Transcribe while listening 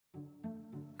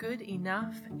Good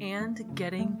enough and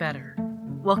getting better.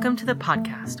 Welcome to the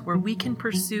podcast where we can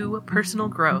pursue personal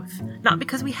growth, not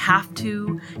because we have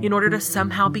to in order to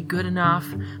somehow be good enough,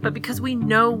 but because we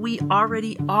know we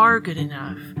already are good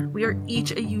enough. We are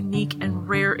each a unique and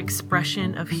rare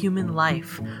expression of human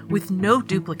life with no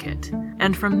duplicate.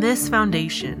 And from this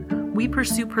foundation, we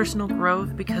pursue personal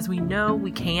growth because we know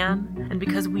we can, and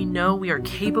because we know we are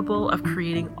capable of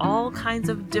creating all kinds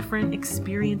of different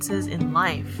experiences in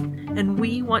life. And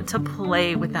we want to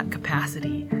play with that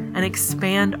capacity and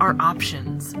expand our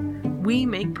options. We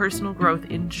make personal growth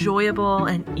enjoyable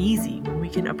and easy when we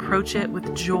can approach it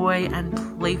with joy and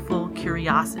playful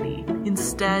curiosity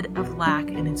instead of lack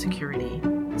and insecurity.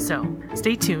 So,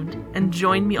 stay tuned and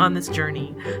join me on this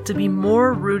journey to be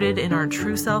more rooted in our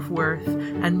true self-worth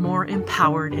and more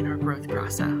empowered in our growth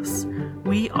process.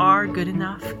 We are good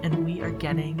enough and we are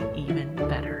getting even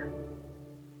better.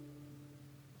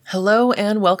 Hello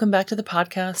and welcome back to the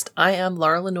podcast. I am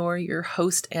Laura Lenore, your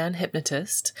host and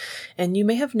hypnotist, and you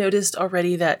may have noticed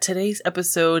already that today's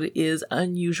episode is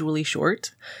unusually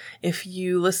short. If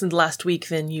you listened last week,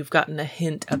 then you've gotten a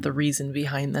hint at the reason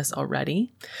behind this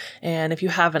already. And if you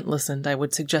haven't listened, I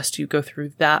would suggest you go through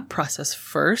that process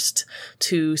first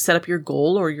to set up your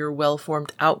goal or your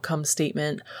well-formed outcome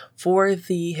statement for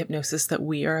the hypnosis that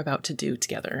we are about to do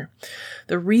together.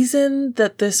 The reason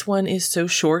that this one is so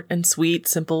short and sweet,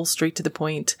 simple, straight to the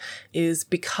point, is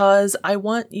because I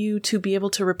want you to be able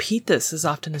to repeat this as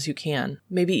often as you can,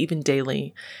 maybe even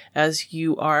daily, as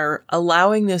you are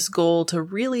allowing this goal to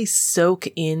really soak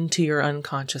into your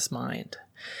unconscious mind.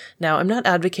 Now, I'm not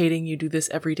advocating you do this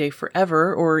every day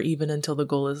forever or even until the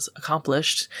goal is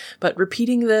accomplished, but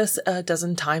repeating this a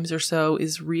dozen times or so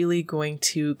is really going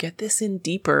to get this in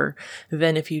deeper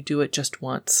than if you do it just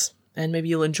once. And maybe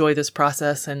you'll enjoy this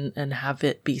process and have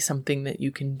it be something that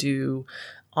you can do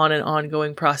on an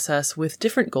ongoing process with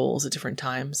different goals at different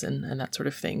times, and that sort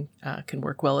of thing can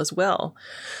work well as well.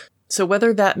 So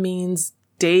whether that means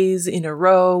days in a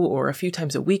row or a few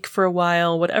times a week for a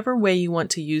while, whatever way you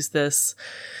want to use this,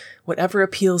 whatever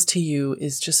appeals to you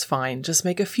is just fine. Just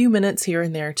make a few minutes here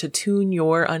and there to tune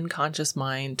your unconscious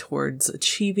mind towards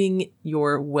achieving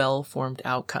your well-formed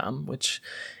outcome, which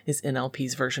is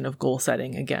NLP's version of goal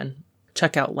setting. Again,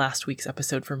 check out last week's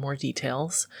episode for more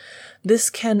details. This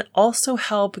can also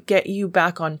help get you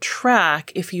back on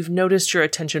track if you've noticed your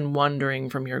attention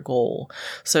wandering from your goal.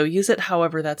 So use it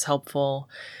however that's helpful.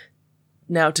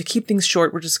 Now, to keep things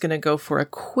short, we're just going to go for a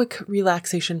quick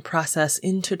relaxation process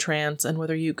into trance, and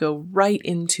whether you go right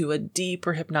into a deep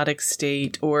or hypnotic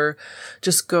state or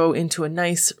just go into a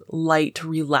nice, light,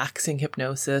 relaxing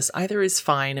hypnosis, either is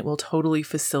fine. It will totally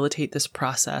facilitate this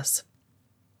process.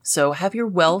 So have your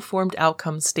well-formed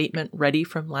outcome statement ready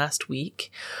from last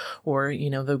week, or,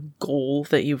 the goal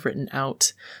that you've written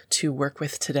out to work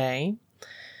with today.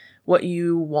 What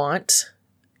you want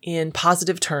in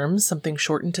positive terms, something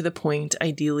short and to the point.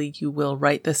 Ideally, you will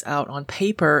write this out on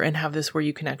paper and have this where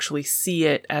you can actually see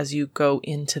it as you go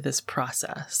into this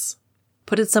process.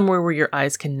 Put it somewhere where your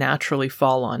eyes can naturally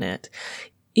fall on it,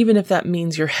 even if that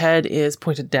means your head is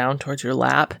pointed down towards your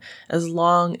lap, as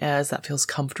long as that feels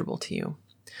comfortable to you.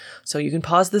 So you can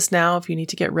pause this now if you need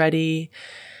to get ready.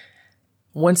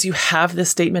 Once you have this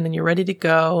statement and you're ready to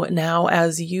go, now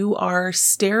as you are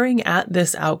staring at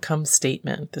this outcome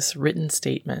statement, this written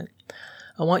statement,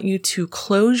 I want you to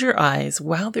close your eyes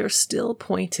while they're still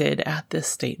pointed at this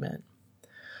statement.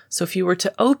 So if you were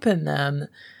to open them,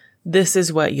 this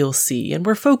is what you'll see. And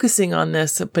we're focusing on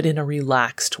this, but in a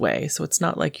relaxed way. So it's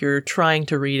not like you're trying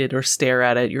to read it or stare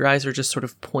at it. Your eyes are just sort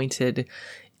of pointed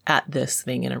at this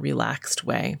thing in a relaxed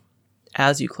way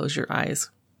as you close your eyes.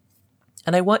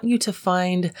 And I want you to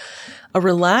find a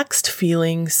relaxed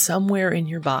feeling somewhere in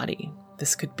your body.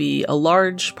 This could be a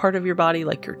large part of your body,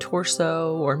 like your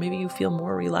torso, or maybe you feel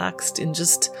more relaxed in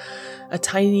just a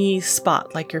tiny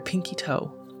spot, like your pinky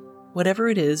toe. Whatever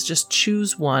it is, just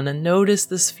choose one and notice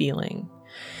this feeling.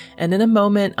 And in a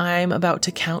moment, I'm about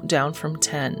to count down from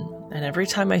 10. And every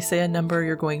time I say a number,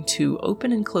 you're going to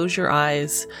open and close your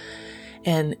eyes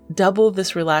and double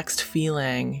this relaxed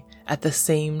feeling at the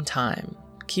same time.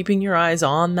 Keeping your eyes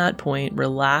on that point,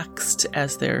 relaxed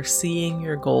as they're seeing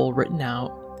your goal written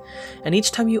out. And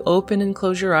each time you open and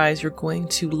close your eyes, you're going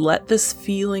to let this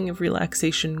feeling of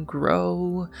relaxation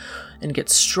grow and get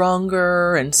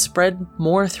stronger and spread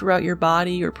more throughout your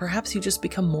body, or perhaps you just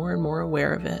become more and more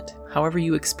aware of it. However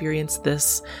you experience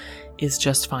this is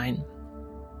just fine.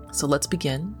 So let's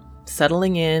begin.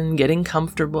 Settling in, getting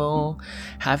comfortable,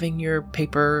 having your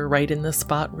paper right in the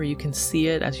spot where you can see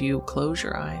it as you close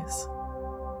your eyes.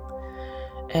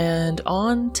 And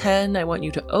on 10, I want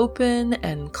you to open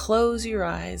and close your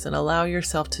eyes and allow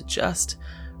yourself to just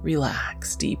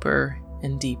relax deeper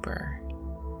and deeper.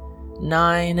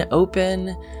 9,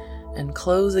 open and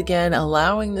close again,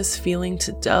 allowing this feeling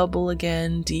to double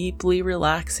again, deeply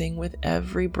relaxing with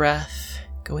every breath,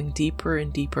 going deeper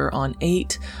and deeper. On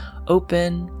 8,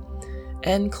 open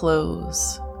and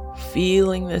close,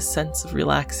 feeling this sense of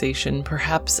relaxation,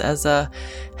 perhaps as a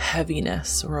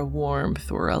heaviness or a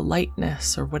warmth or a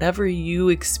lightness or whatever you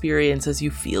experience as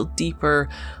you feel deeper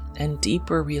and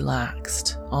deeper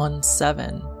relaxed. On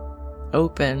 7,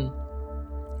 open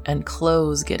and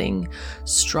close, getting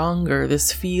stronger,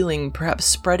 this feeling perhaps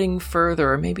spreading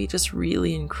further, or maybe just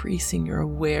really increasing your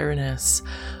awareness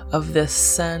of this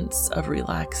sense of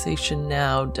relaxation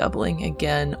now, doubling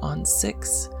again. On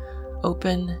 6,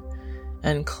 open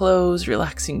and close,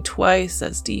 relaxing twice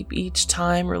as deep each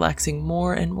time, relaxing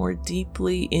more and more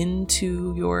deeply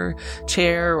into your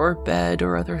chair or bed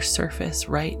or other surface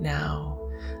right now.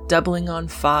 Doubling on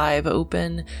 5,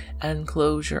 open and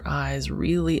close your eyes,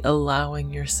 really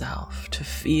allowing yourself to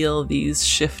feel these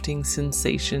shifting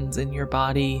sensations in your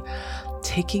body,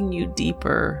 taking you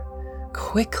deeper,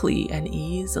 quickly and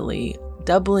easily.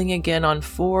 Doubling again on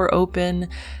 4, open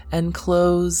and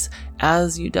close.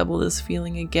 As you double this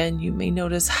feeling again, you may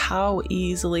notice how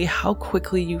easily, how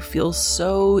quickly you feel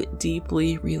so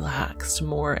deeply relaxed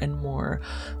more and more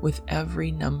with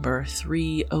every number.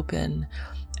 3, open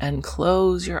and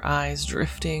close your eyes,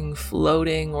 drifting,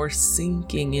 floating, or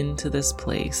sinking into this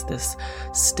place, this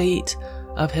state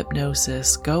of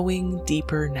hypnosis, going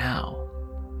deeper now.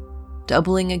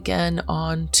 Doubling again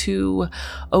on 2,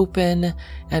 open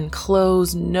and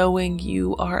close, knowing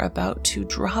you are about to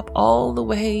drop all the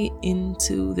way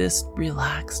into this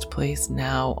relaxed place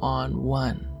now. On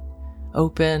 1,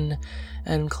 open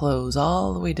and close,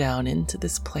 all the way down into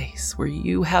this place where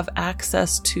you have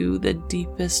access to the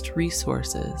deepest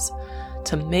resources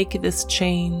to make this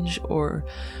change or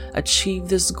achieve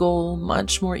this goal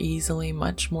much more easily,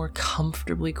 much more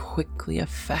comfortably, quickly,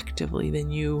 effectively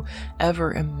than you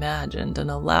ever imagined.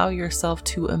 And allow yourself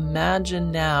to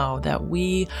imagine now that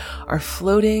we are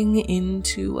floating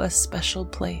into a special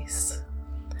place,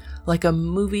 like a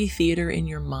movie theater in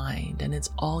your mind, and it's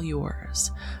all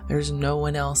yours. There's no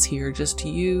one else here, just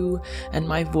you and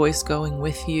my voice going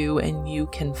with you, and you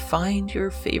can find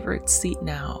your favorite seat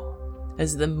now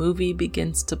as the movie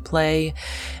begins to play,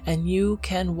 and you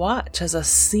can watch as a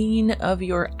scene of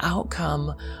your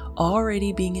outcome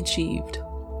already being achieved.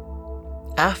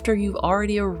 After you've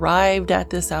already arrived at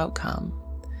this outcome,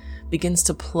 begins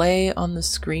to play on the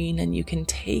screen, and you can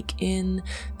take in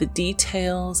the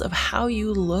details of how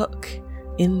you look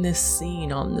in this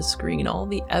scene on the screen. All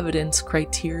the evidence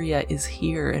criteria is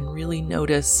here, and really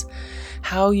notice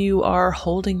how you are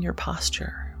holding your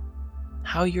posture,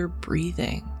 how you're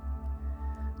breathing,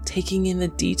 taking in the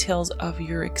details of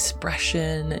your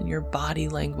expression and your body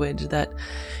language that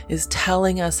is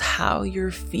telling us how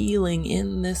you're feeling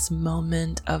in this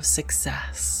moment of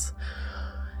success.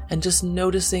 And just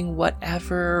noticing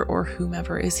whatever or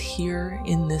whomever is here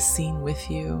in this scene with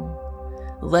you,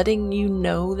 letting you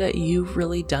know that you've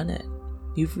really done it.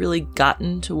 You've really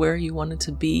gotten to where you wanted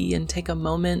to be, and take a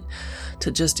moment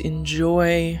to just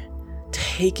enjoy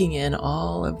taking in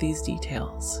all of these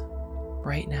details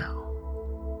right now.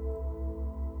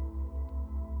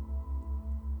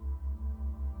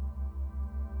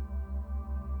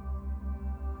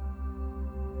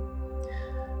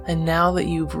 And now that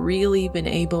you've really been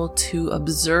able to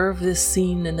observe this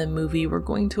scene in the movie, we're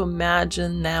going to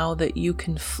imagine now that you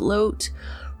can float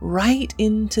right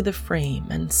into the frame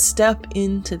and step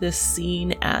into this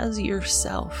scene as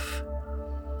yourself.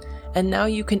 And now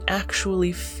you can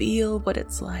actually feel what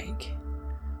it's like.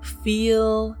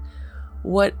 Feel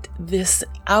what this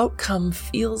outcome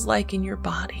feels like in your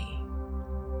body.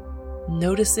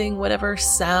 Noticing whatever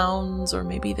sounds, or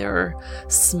maybe there are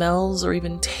smells or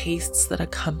even tastes that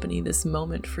accompany this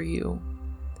moment for you.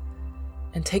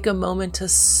 And take a moment to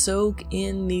soak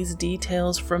in these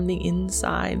details from the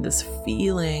inside, this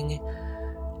feeling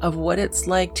of what it's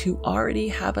like to already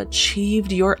have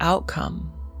achieved your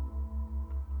outcome.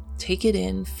 Take it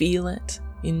in, feel it,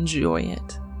 enjoy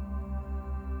it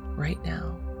right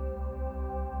now.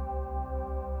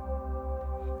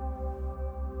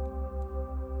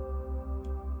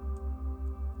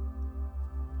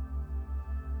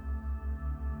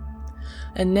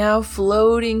 And now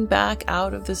floating back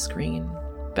out of the screen,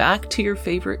 back to your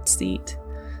favorite seat,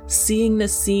 seeing the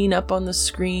scene up on the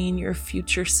screen, your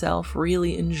future self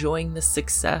really enjoying the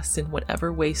success in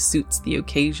whatever way suits the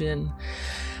occasion.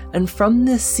 And from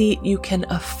this seat, you can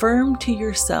affirm to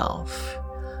yourself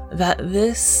that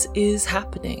this is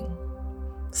happening.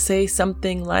 Say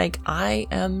something like, I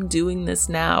am doing this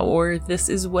now, or this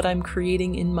is what I'm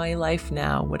creating in my life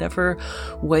now. Whatever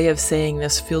way of saying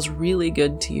this feels really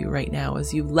good to you right now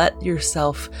as you let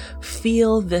yourself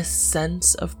feel this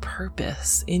sense of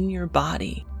purpose in your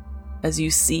body as you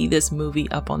see this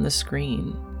movie up on the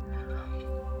screen.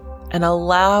 And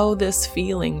allow this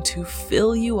feeling to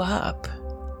fill you up,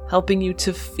 helping you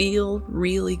to feel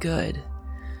really good.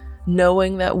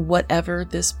 Knowing that whatever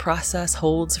this process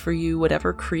holds for you,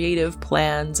 whatever creative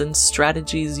plans and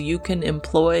strategies you can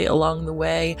employ along the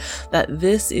way, that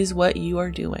this is what you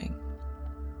are doing.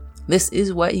 This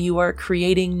is what you are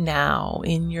creating now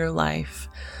in your life,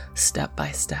 step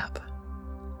by step.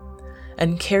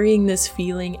 And carrying this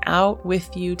feeling out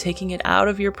with you, taking it out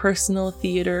of your personal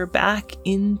theater, back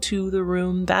into the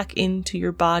room, back into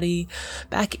your body,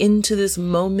 back into this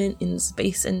moment in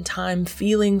space and time,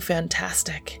 feeling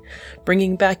fantastic,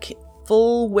 bringing back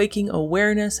full waking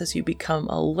awareness as you become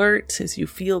alert, as you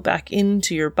feel back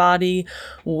into your body,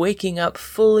 waking up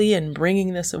fully and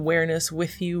bringing this awareness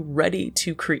with you, ready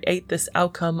to create this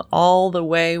outcome all the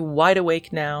way, wide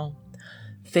awake now.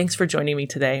 Thanks for joining me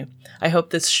today. I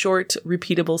hope this short,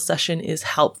 repeatable session is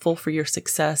helpful for your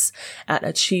success at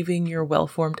achieving your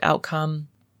well-formed outcome.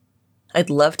 I'd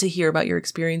love to hear about your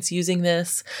experience using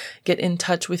this. Get in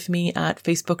touch with me at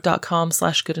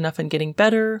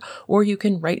facebook.com/goodenoughandgettingbetter, or you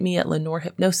can write me at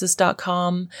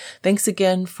lenorehypnosis.com. Thanks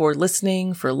again for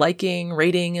listening, for liking,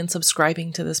 rating, and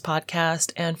subscribing to this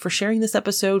podcast, and for sharing this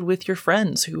episode with your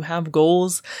friends who have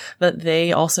goals that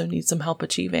they also need some help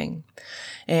achieving.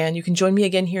 And you can join me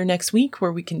again here next week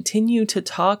where we continue to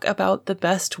talk about the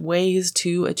best ways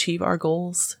to achieve our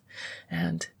goals.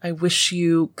 And I wish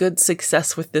you good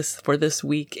success with this for this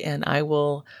week, and I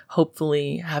will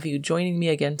hopefully have you joining me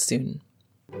again soon.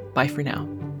 Bye for now.